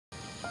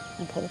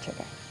And pull the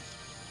trigger.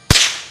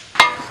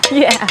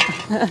 Yeah.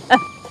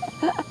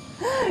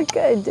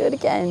 Good, do it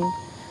again.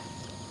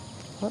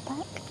 Pull it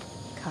back,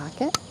 cock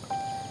it.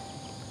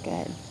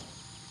 Good.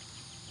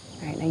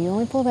 All right, now you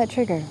only pull that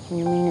trigger when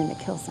you're meaning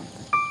to kill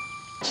something.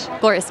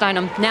 Gloria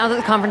Steinem, now that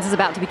the conference is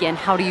about to begin,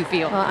 how do you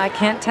feel? Well, I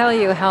can't tell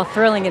you how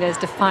thrilling it is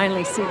to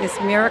finally see this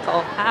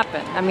miracle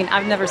happen. I mean,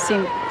 I've never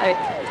seen,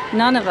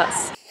 none of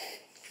us.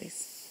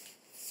 Please.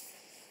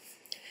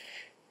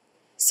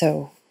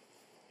 So,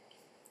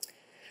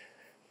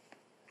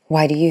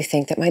 why do you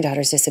think that my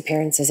daughter's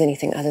disappearance is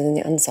anything other than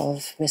the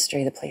unsolved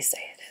mystery the police say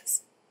it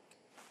is?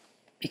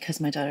 Because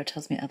my daughter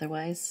tells me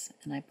otherwise,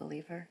 and I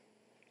believe her.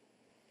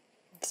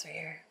 So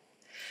you're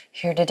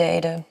here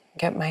today to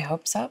get my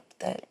hopes up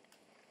that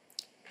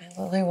my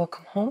Lily will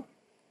come home?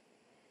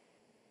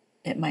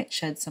 It might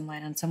shed some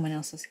light on someone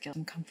else's guilt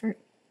and comfort.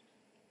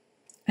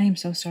 I am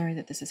so sorry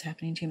that this is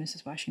happening to you,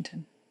 Mrs.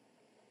 Washington.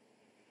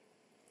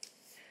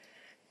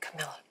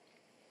 Camilla.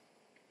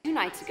 2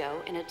 nights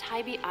ago in a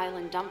Tybee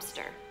Island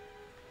dumpster.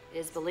 It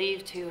is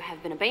believed to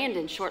have been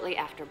abandoned shortly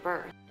after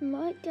birth. Am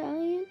I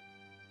dying?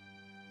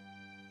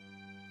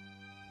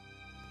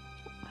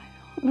 I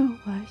don't know,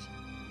 Elijah.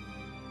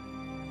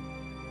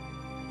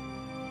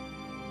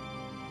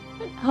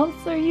 What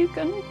else are you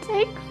gonna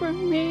take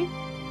from me?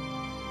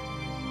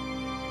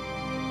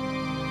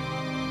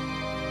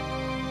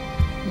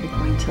 You're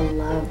going to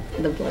love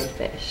the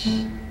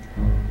blowfish.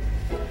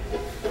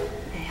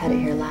 I had it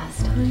here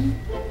last time.